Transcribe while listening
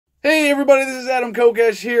Hey everybody, this is Adam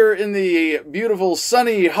Kokesh here in the beautiful,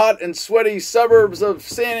 sunny, hot, and sweaty suburbs of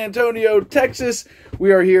San Antonio, Texas.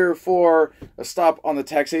 We are here for a stop on the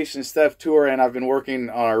Taxation Theft Tour, and I've been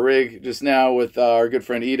working on our rig just now with our good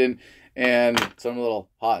friend Eden, and so I'm a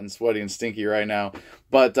little hot and sweaty and stinky right now.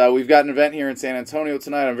 But we've got an event here in San Antonio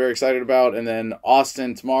tonight I'm very excited about, and then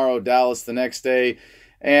Austin tomorrow, Dallas the next day.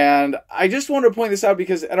 And I just wanted to point this out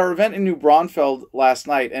because at our event in New Braunfeld last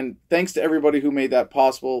night, and thanks to everybody who made that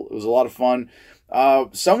possible, it was a lot of fun.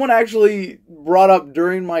 Someone actually brought up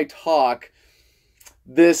during my talk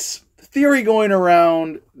this theory going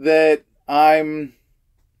around that I'm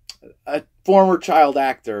a former child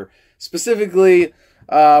actor. Specifically,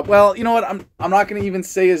 well, you know what? I'm not going to even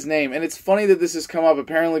say his name. And it's funny that this has come up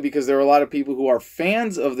apparently because there are a lot of people who are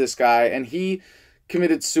fans of this guy, and he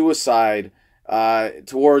committed suicide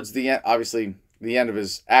towards the end, obviously the end of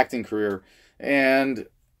his acting career. And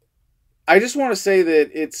I just want to say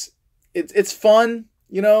that it's fun,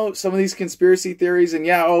 you know, some of these conspiracy theories, and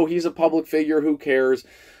yeah, oh, he's a public figure, who cares?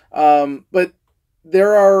 But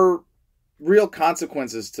there are real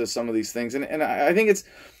consequences to some of these things, and I think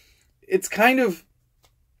it's kind of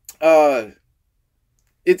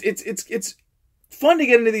it's fun to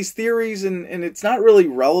get into these theories, and it's not really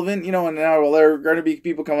relevant, you know. And now, well, there are going to be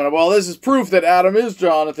people coming up, well, this is proof that Adam is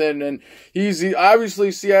Jonathan, and he's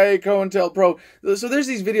obviously CIA COINTELPRO. So there's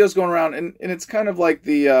these videos going around, and it's kind of like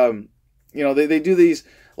the, you know, they do these,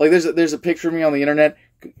 like there's a picture of me on the internet,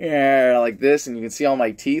 like this, and you can see all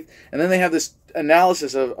my teeth, and then they have this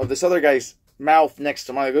analysis of this other guy's mouth next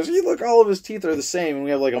to mine. It goes, you look, all of his teeth are the same, and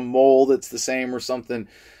we have like a mole that's the same or something.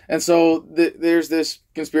 And so there's this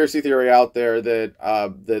conspiracy theory out there that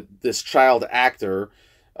that this child actor,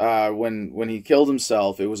 when he killed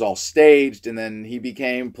himself, it was all staged, and then he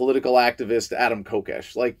became political activist Adam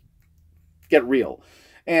Kokesh. Like, get real.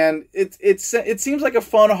 And it seems like a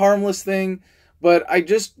fun, harmless thing, but I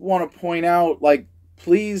just want to point out, like,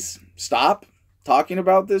 please stop talking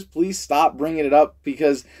about this. Please stop bringing it up,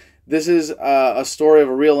 because this is a story of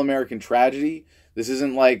a real American tragedy. This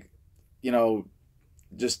isn't like, you know,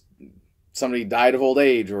 just somebody died of old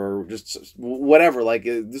age or just whatever. Like,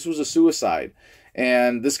 this was a suicide,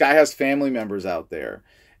 and this guy has family members out there.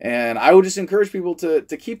 And I would just encourage people to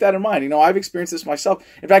keep that in mind. You know, I've experienced this myself.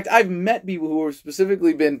 In fact, I've met people who have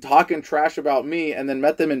specifically been talking trash about me, and then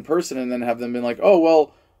met them in person, and then have them been like, oh,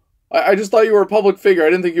 well, I just thought you were a public figure. I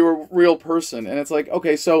didn't think you were a real person. And it's like,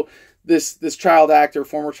 okay, so this child actor,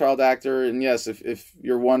 former child actor, and yes, if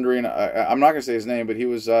you're wondering, I'm not going to say his name, but he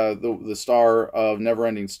was the star of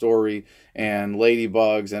NeverEnding Story and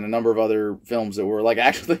Ladybugs and a number of other films that were, like,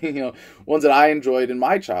 actually, you know, ones that I enjoyed in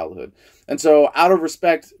my childhood. And so, out of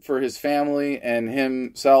respect for his family and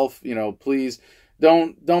himself, you know, please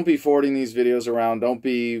don't be forwarding these videos around. Don't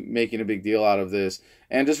be making a big deal out of this.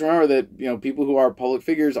 And just remember that, you know, people who are public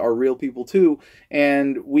figures are real people too.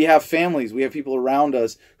 And we have families, we have people around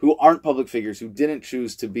us who aren't public figures, who didn't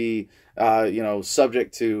choose to be, you know,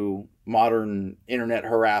 subject to modern internet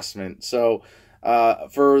harassment. So,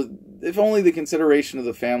 for if only the consideration of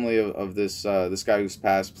the family of this this guy who's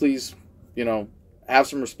passed, please, you know, have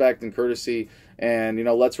some respect and courtesy, and, you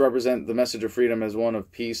know, let's represent the message of freedom as one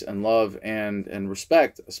of peace and love and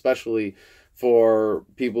respect, especially for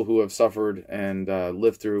people who have suffered and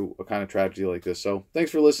lived through a kind of tragedy like this. So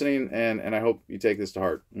thanks for listening, and I hope you take this to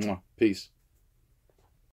heart. Mwah. Peace.